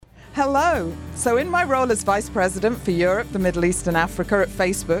Hello. So in my role as Vice President for Europe, the Middle East and Africa at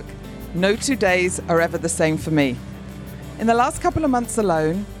Facebook, no 2 days are ever the same for me. In the last couple of months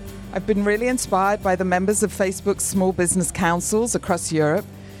alone, I've been really inspired by the members of Facebook's small business councils across Europe,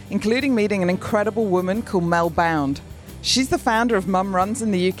 including meeting an incredible woman called Mel Bound. She's the founder of Mum Runs in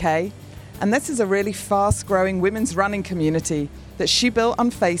the UK, and this is a really fast-growing women's running community that she built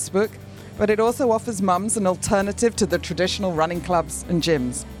on Facebook, but it also offers mums an alternative to the traditional running clubs and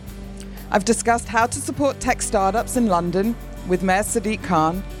gyms. I've discussed how to support tech startups in London with Mayor Sadiq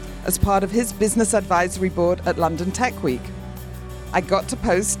Khan as part of his business advisory board at London Tech Week. I got to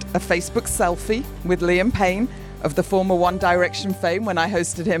post a Facebook selfie with Liam Payne of the former One Direction fame when I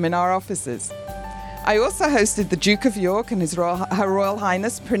hosted him in our offices. I also hosted the Duke of York and Her Royal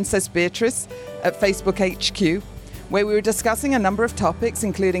Highness Princess Beatrice at Facebook HQ, where we were discussing a number of topics,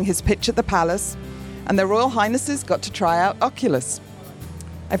 including his pitch at the Palace, and their Royal Highnesses got to try out Oculus.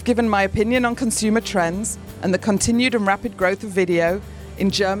 I've given my opinion on consumer trends and the continued and rapid growth of video in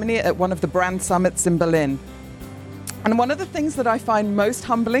Germany at one of the brand summits in Berlin. And one of the things that I find most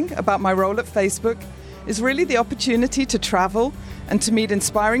humbling about my role at Facebook is really the opportunity to travel and to meet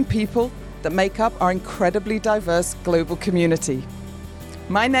inspiring people that make up our incredibly diverse global community.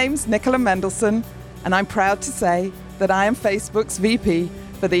 My name's Nicola Mendelsohn, and I'm proud to say that I am Facebook's VP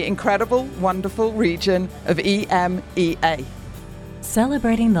for the incredible, wonderful region of EMEA.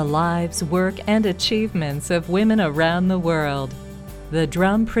 Celebrating the lives, work, and achievements of women around the world. The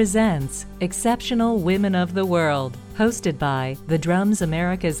Drum presents Exceptional Women of the World, hosted by The Drum's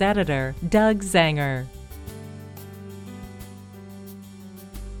America's editor, Doug Zanger.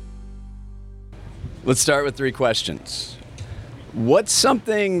 Let's start with 3 questions. What's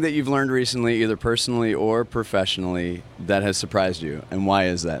something that you've learned recently, either personally or professionally, that has surprised you, and why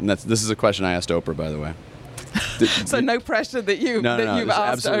is that? And this is a question I asked Oprah, by the way. So no pressure that you've there's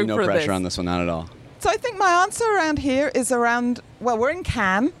asked absolutely no Oprah pressure this. on this one, not at all. So I think my answer around here is we're in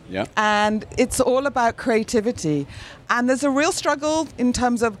Cannes, and it's all about creativity. And there's a real struggle in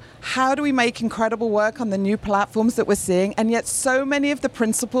terms of how do we make incredible work on the new platforms that we're seeing, and yet so many of the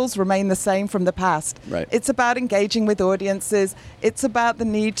principles remain the same from the past. Right. It's about engaging with audiences. It's about the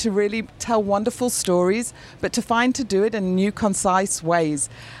need to really tell wonderful stories, but to do it in new, concise ways.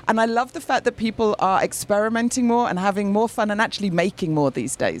 And I love the fact that people are experimenting more and having more fun and actually making more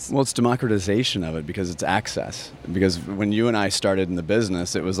these days. Well, it's democratization of it because it's access. Because when you and I started in the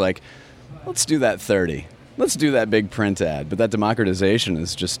business, it was like, let's do that 30. Let's do that big print ad. But that democratization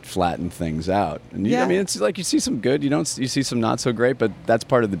has just flattened things out. And I mean, it's like you see some good, you see some not so great, but that's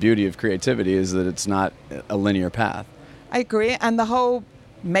part of the beauty of creativity is that it's not a linear path. I agree. And the whole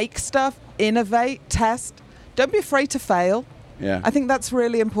make stuff, innovate, test, don't be afraid to fail. Yeah. I think that's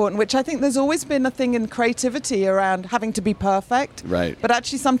really important, which I think there's always been a thing in creativity around having to be perfect. Right. But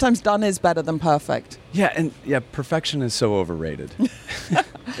actually sometimes done is better than perfect. Yeah, perfection is so overrated.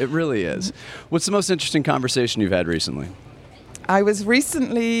 It really is. What's the most interesting conversation you've had recently? I was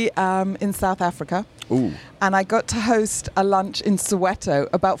recently in South Africa. Ooh. And I got to host a lunch in Soweto,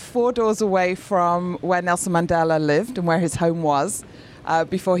 about 4 doors away from where Nelson Mandela lived and where his home was.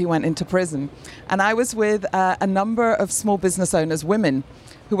 Before he went into prison. And I was with a number of small business owners, women,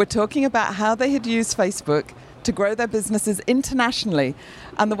 who were talking about how they had used Facebook to grow their businesses internationally.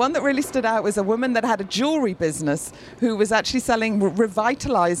 And the one that really stood out was a woman that had a jewelry business who was actually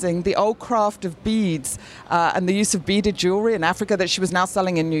revitalizing the old craft of beads and the use of beaded jewelry in Africa that she was now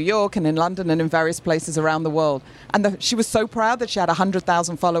selling in New York and in London and in various places around the world. And she was so proud that she had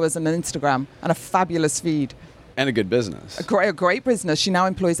 100,000 followers on Instagram and a fabulous feed. And a good business. A great business. She now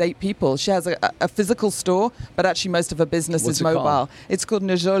employs 8 people. She has a physical store, but actually most of her business is mobile. Called? It's called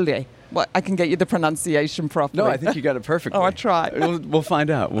Nicola. Well, I can get you the pronunciation properly. No, I think you got it perfectly. Oh, I tried. We'll find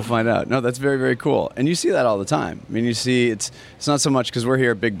out. No, that's very, very cool. And you see that all the time. I mean, you see it's not so much because we're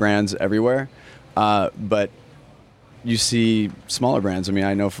here at big brands everywhere, but you see smaller brands. I mean,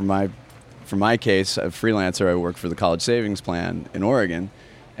 I know from my case, a freelancer, I worked for the College Savings Plan in Oregon,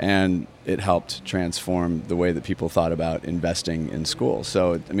 and it helped transform the way that people thought about investing in school.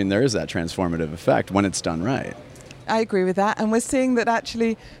 So, I mean, there is that transformative effect when it's done right. I agree with that. And we're seeing that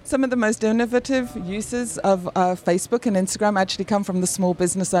actually some of the most innovative uses of Facebook and Instagram actually come from the small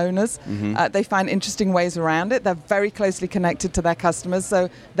business owners. Mm-hmm. They find interesting ways around it. They're very closely connected to their customers. So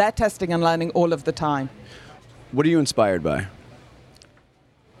they're testing and learning all of the time. What are you inspired by?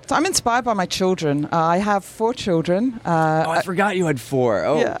 So I'm inspired by my children. I have 4 children. I forgot you had 4.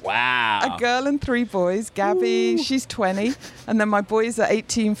 Oh, yeah. Wow. A girl and 3 boys. Gabby, she's 20. And then my boys are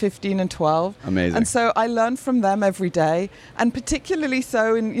 18, 15, and 12. Amazing. And so I learn from them every day. And particularly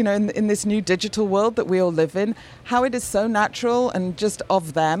so in this new digital world that we all live in, how it is so natural and just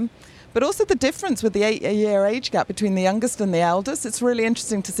of them. But also the difference with the 8-year age gap between the youngest and the eldest. It's really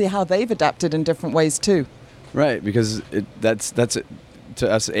interesting to see how they've adapted in different ways too. Right, because that's it. To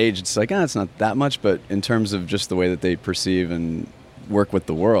us age, it's like, it's not that much, but in terms of just the way that they perceive and work with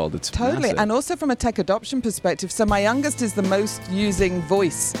the world, it's totally massive. And also from a tech adoption perspective. So my youngest is the most using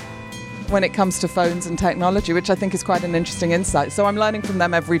voice when it comes to phones and technology, which I think is quite an interesting insight. So I'm learning from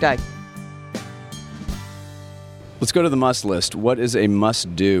them every day. Let's go to the must list. What is a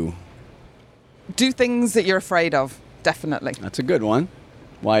must do? Do things that you're afraid of, definitely. That's a good one.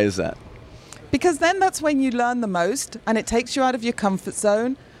 Why is that? Because then that's when you learn the most, and it takes you out of your comfort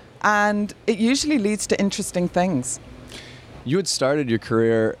zone, and it usually leads to interesting things. You had started your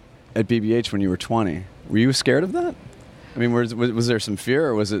career at BBH when you were 20. Were you scared of that? I mean, was there some fear,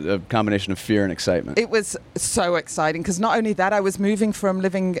 or was it a combination of fear and excitement? It was so exciting, because not only that, I was moving from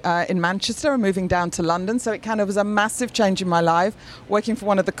living in Manchester and moving down to London, so it kind of was a massive change in my life, working for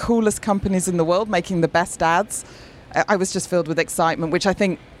one of the coolest companies in the world, making the best ads. I was just filled with excitement, which I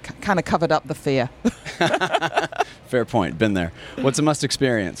think kind of covered up the fear. Fair point. Been there. What's a must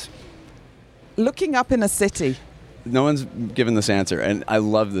experience? Looking up in a city. No one's given this answer, and I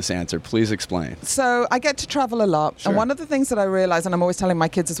love this answer. Please explain. So I get to travel a lot, Sure. and one of the things that I realize, and I'm always telling my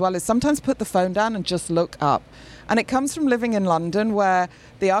kids as well, is sometimes put the phone down and just look up. And it comes from living in London, where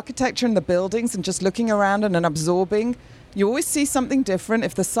the architecture and the buildings and just looking around and absorbing, you always see something different.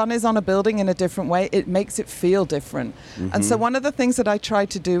 If the sun is on a building in a different way, it makes it feel different. Mm-hmm. And so one of the things that I try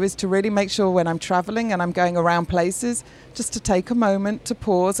to do is to really make sure when I'm traveling and I'm going around places, just to take a moment to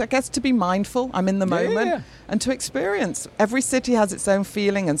pause, I guess to be mindful, I'm in the moment, and to experience. Every city has its own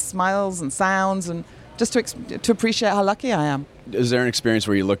feeling and smells and sounds, and just to appreciate how lucky I am. Is there an experience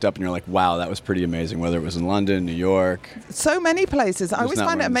where you looked up and you're like, wow, that was pretty amazing, whether it was in London, New York? So many places. I always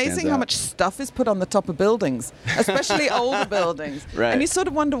find it amazing how much stuff is put on the top of buildings, especially older buildings. Right. And you sort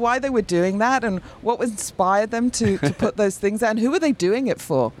of wonder why they were doing that and what inspired them to put those things there, and who are they doing it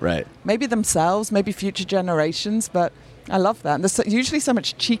for? Right. Maybe themselves, maybe future generations, but I love that. And there's usually so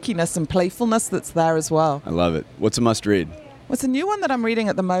much cheekiness and playfulness that's there as well. I love it. What's a must read? Well, it's a new one that I'm reading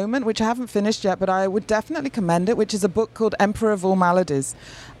at the moment, which I haven't finished yet, but I would definitely commend it, which is a book called Emperor of All Maladies.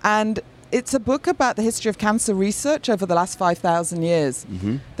 And it's a book about the history of cancer research over the last 5,000 years.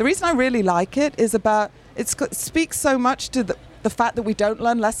 Mm-hmm. The reason I really like it is it speaks so much to the fact that we don't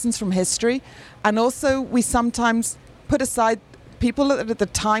learn lessons from history, and also we sometimes put aside people that at the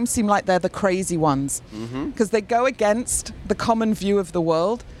time seem like they're the crazy ones, because they go against the common view of the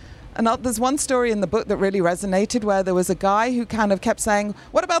world. And there's one story in the book that really resonated, where there was a guy who kind of kept saying,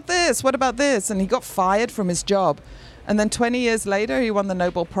 what about this? What about this? And he got fired from his job. And then 20 years later, he won the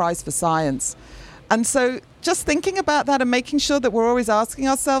Nobel Prize for Science. And so just thinking about that and making sure that we're always asking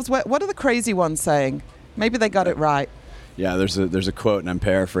ourselves, what are the crazy ones saying? Maybe they got it right. Yeah, there's a quote, and I'm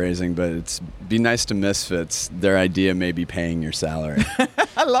paraphrasing, but it's, be nice to misfits. Their idea may be paying your salary.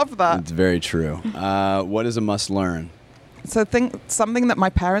 I love that. It's very true. What is a must learn? So I think something that my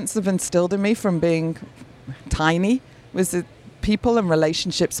parents have instilled in me from being tiny was that people and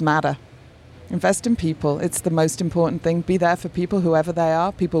relationships matter. Invest in people. It's the most important thing. Be there for people, whoever they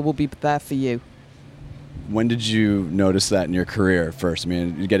are. People will be there for you. When did you notice that in your career first? I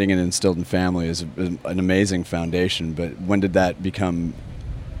mean, getting it instilled in family is an amazing foundation, but when did that become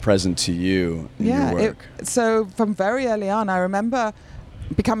present to you in your work? So from very early on, I remember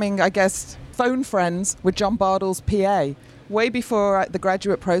becoming, I guess, phone friends with John Bartle's PA way before the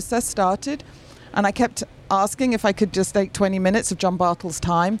graduate process started. And I kept asking if I could just take 20 minutes of John Bartle's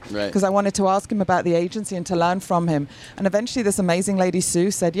time, because I wanted to ask him about the agency and to learn from him. And eventually this amazing lady,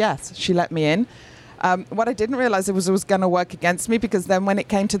 Sue, said yes. She let me in. What I didn't realize it was going to work against me, because then when it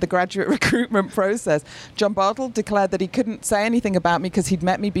came to the graduate recruitment process, John Bartle declared that he couldn't say anything about me because he'd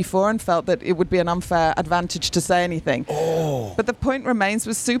met me before and felt that it would be an unfair advantage to say anything. Oh. But the point remains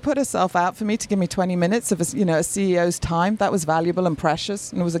was Sue put herself out for me to give me 20 minutes of a CEO's time. That was valuable and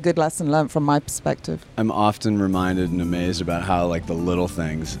precious, and it was a good lesson learned from my perspective. I'm often reminded and amazed about how the little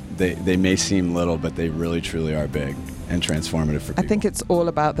things, they may seem little, but they really truly are big and transformative for people. I think it's all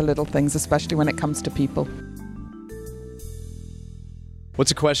about the little things, especially when it comes to people.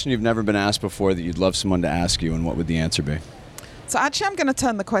 What's a question you've never been asked before that you'd love someone to ask you, and what would the answer be? So actually, I'm going to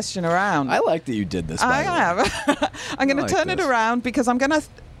turn the question around. I like that you did this, by the way. I am. I'm going to turn it around, because I'm going to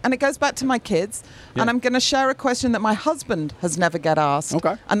and it goes back to my kids. Yeah. And I'm going to share a question that my husband has never get asked.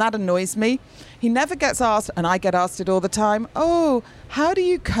 Okay. And that annoys me. He never gets asked, and I get asked it all the time. Oh, how do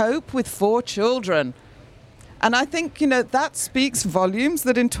you cope with 4 children? And I think, that speaks volumes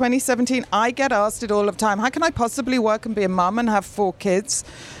that in 2017, I get asked it all the time. How can I possibly work and be a mum and have 4 kids?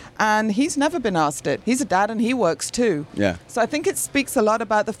 And he's never been asked it. He's a dad and he works too. Yeah. So I think it speaks a lot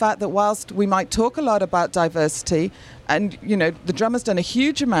about the fact that whilst we might talk a lot about diversity, and, the Drummer's done a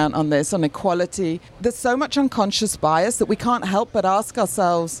huge amount on this, on equality, there's so much unconscious bias that we can't help but ask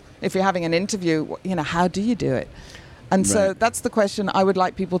ourselves, if you're having an interview, how do you do it? And so Right. that's the question I would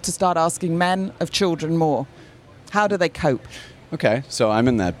like people to start asking men of children more. How do they cope? Okay, so I'm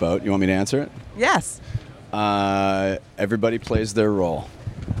in that boat. You want me to answer it? Yes. Everybody plays their role.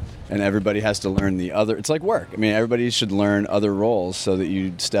 And everybody has to learn the other. It's like work. I mean, everybody should learn other roles so that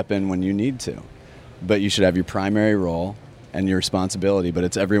you step in when you need to. But you should have your primary role and your responsibility, but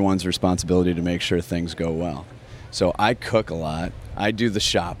it's everyone's responsibility to make sure things go well. So I cook a lot. I do the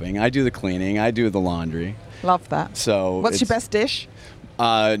shopping. I do the cleaning. I do the laundry. Love that. So what's your best dish?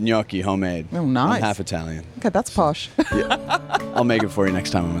 Gnocchi, homemade. Oh, nice. I'm half Italian. Okay, that's posh. Yeah. I'll make it for you next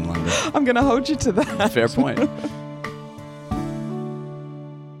time I'm in London. I'm going to hold you to that. Fair point.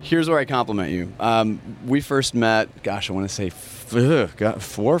 Here's where I compliment you. We first met, I want to say 4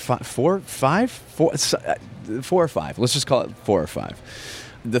 or 5. Let's just call it 4 or 5.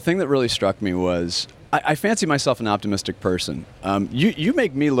 The thing that really struck me was I fancy myself an optimistic person. You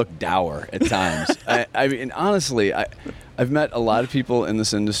make me look dour at times. I mean, honestly, I've met a lot of people in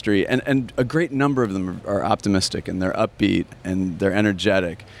this industry, and a great number of them are optimistic, and they're upbeat, and they're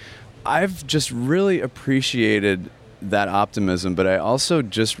energetic. I've just really appreciated that optimism, but I also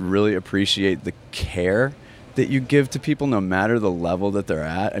just really appreciate the care that you give to people no matter the level that they're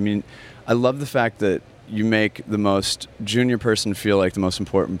at. I mean, I love the fact that you make the most junior person feel like the most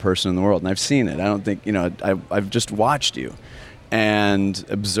important person in the world. And I've seen it. I don't think, I've just watched you and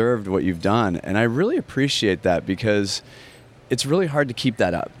observed what you've done. And I really appreciate that because it's really hard to keep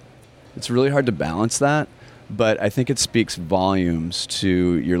that up. It's really hard to balance that. But I think it speaks volumes to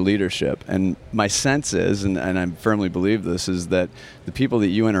your leadership. And my sense is, and I firmly believe this, is that the people that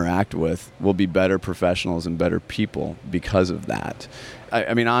you interact with will be better professionals and better people because of that.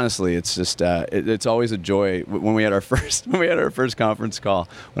 I mean, honestly, it's just it's always a joy when we had our first conference call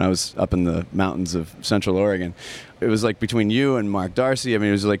when I was up in the mountains of Central Oregon. It was like between you and Mark Darcy. I mean,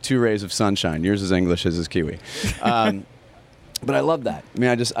 it was like 2 rays of sunshine. Yours is English, his is Kiwi. But I love that. I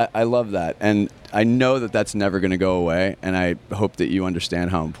mean, I love that. And I know that that's never going to go away. And I hope that you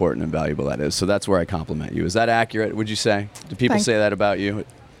understand how important and valuable that is. So that's where I compliment you. Is that accurate, would you say? Do people say that about you?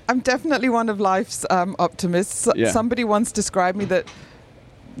 I'm definitely one of life's optimists. Yeah. Somebody once described me that,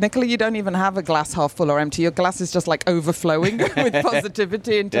 Nicola, you don't even have a glass half full or empty. Your glass is just like overflowing with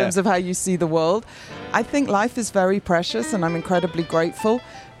positivity in terms of how you see the world. I think life is very precious, and I'm incredibly grateful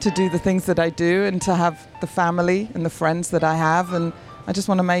to do the things that I do and to have the family and the friends that I have. And I just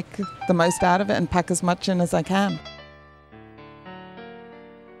want to make the most out of it and pack as much in as I can.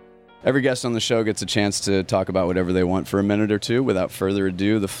 Every guest on the show gets a chance to talk about whatever they want for a minute or two. Without further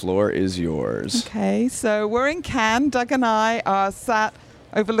ado, the floor is yours. Okay, so we're in Cannes. Doug and I are sat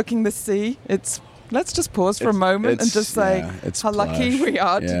overlooking the sea. Let's just pause for a moment and just say how lucky we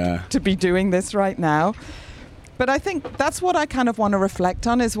are to be doing this right now. But I think that's what I kind of want to reflect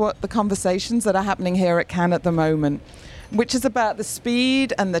on, is what the conversations that are happening here at Cannes at the moment, which is about the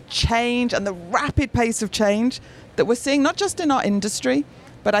speed and the change and the rapid pace of change that we're seeing, not just in our industry,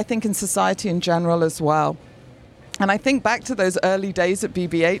 but I think in society in general as well. And I think back to those early days at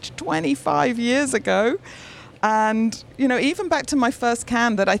BBH 25 years ago. And, even back to my first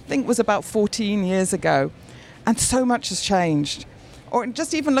Cannes that I think was about 14 years ago. And so much has changed. Or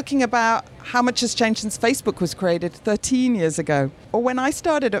just even looking about how much has changed since Facebook was created 13 years ago. Or when I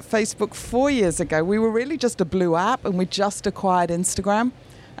started at Facebook 4 years ago, we were really just a blue app and we just acquired Instagram.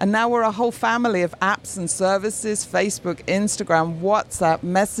 And now we're a whole family of apps and services, Facebook, Instagram, WhatsApp,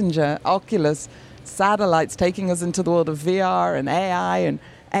 Messenger, Oculus, satellites taking us into the world of VR and AI and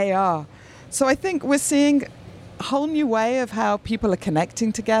AR. So I think we're seeing a whole new way of how people are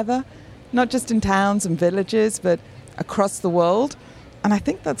connecting together, not just in towns and villages, but across the world. And I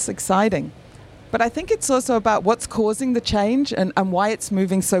think that's exciting. But I think it's also about what's causing the change and why it's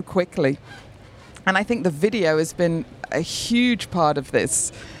moving so quickly. And I think the video has been a huge part of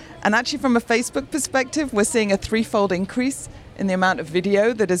this. And actually, from a Facebook perspective, we're seeing a 3-fold increase in the amount of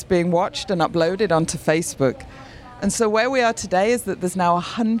video that is being watched and uploaded onto Facebook. And so where we are today is that there's now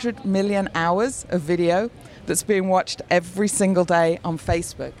 100 million hours of video that's being watched every single day on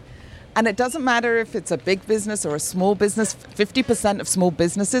Facebook. And it doesn't matter if it's a big business or a small business. 50% of small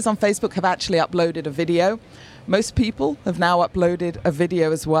businesses on Facebook have actually uploaded a video. Most people have now uploaded a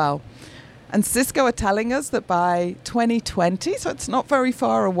video as well. And Cisco are telling us that by 2020, so it's not very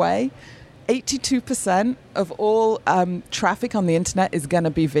far away, 82% of all traffic on the internet is going to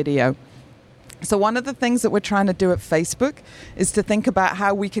be video. So one of the things that we're trying to do at Facebook is to think about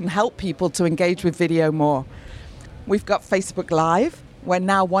how we can help people to engage with video more. We've got Facebook Live, where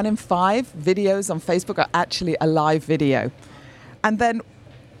now 1 in 5 videos on Facebook are actually a live video. And then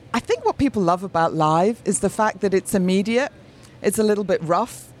I think what people love about live is the fact that it's immediate, it's a little bit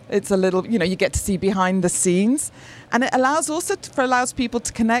rough, it's a little, you get to see behind the scenes. And it allows people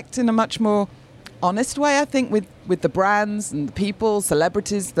to connect in a much more honest way, I think, with the brands and the people,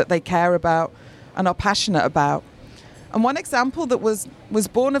 celebrities that they care about and are passionate about. And one example that was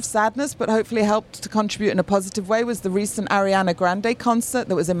born of sadness but hopefully helped to contribute in a positive way was the recent Ariana Grande concert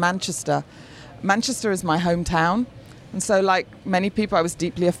that was in Manchester. Manchester is my hometown. And so like many people, I was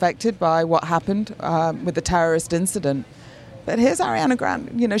deeply affected by what happened with the terrorist incident. But here's Ariana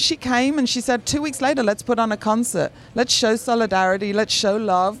Grande. She came and she said 2 weeks later, let's put on a concert. Let's show solidarity. Let's show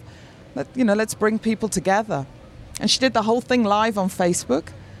love. Let's bring people together. And she did the whole thing live on Facebook.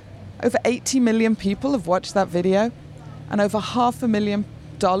 Over 80 million people have watched that video. And over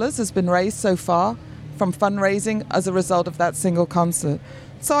 $500,000 has been raised so far from fundraising as a result of that single concert.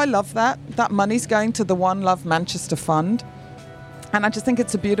 So I love that. That money's going to the One Love Manchester Fund. And I just think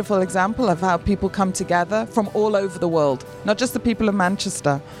it's a beautiful example of how people come together from all over the world, not just the people of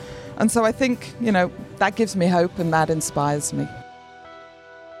Manchester. And so I think, that gives me hope and that inspires me.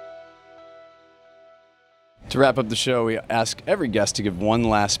 To wrap up the show, we ask every guest to give one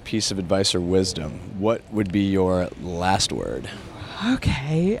last piece of advice or wisdom. What would be your last word?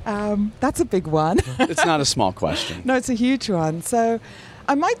 Okay, that's a big one. It's not a small question. No, it's a huge one. So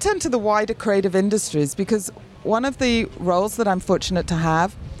I might turn to the wider creative industries, because one of the roles that I'm fortunate to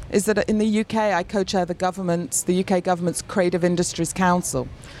have is that in the UK, I co-chair the UK government's Creative Industries Council.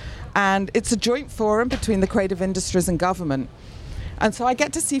 And it's a joint forum between the creative industries and government. And so I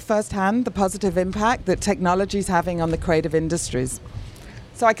get to see firsthand the positive impact that technology is having on the creative industries.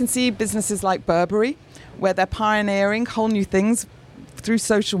 So I can see businesses like Burberry, where they're pioneering whole new things through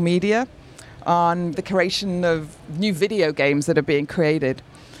social media on the creation of new video games that are being created.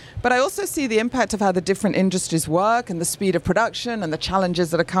 But I also see the impact of how the different industries work and the speed of production and the challenges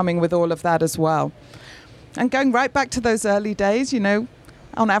that are coming with all of that as well. And going right back to those early days,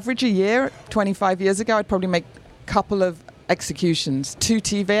 on average a year, 25 years ago, I'd probably make a couple of executions, 2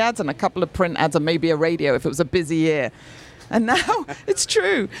 TV ads and a couple of print ads and maybe a radio if it was a busy year. And now it's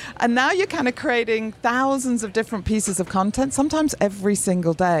true. And now you're kind of creating thousands of different pieces of content, sometimes every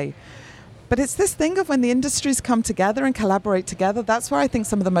single day. But it's this thing of when the industries come together and collaborate together, that's where I think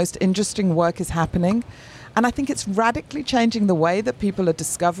some of the most interesting work is happening. And I think it's radically changing the way that people are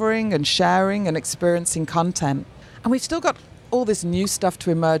discovering and sharing and experiencing content. And we've still got all this new stuff to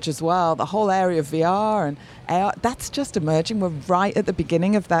emerge as well. The whole area of VR and AR, that's just emerging. We're right at the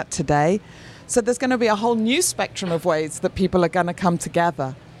beginning of that today. So there's going to be a whole new spectrum of ways that people are going to come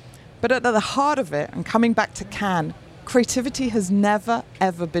together. But at the heart of it, and coming back to Cannes, creativity has never,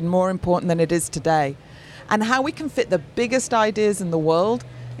 ever been more important than it is today. And how we can fit the biggest ideas in the world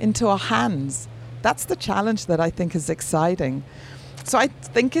into our hands. That's the challenge that I think is exciting. So I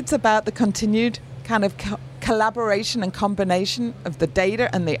think it's about the continued kind of collaboration and combination of the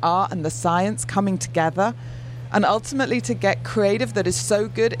data and the art and the science coming together, and ultimately to get creative that is so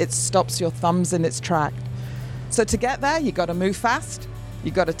good it stops your thumbs in its track. So to get there, you got to move fast,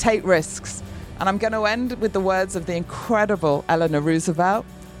 you got to take risks. And I'm going to end with the words of the incredible Eleanor Roosevelt,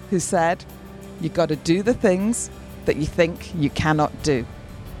 who said, you got to do the things that you think you cannot do.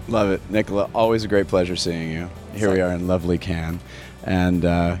 Love it. Nicola, always a great pleasure seeing you. Here we are in lovely Cannes. And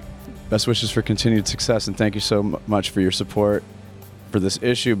best wishes for continued success, and thank you so much for your support for this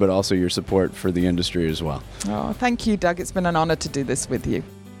issue, but also your support for the industry as well. Oh, thank you, Doug. It's been an honor to do this with you.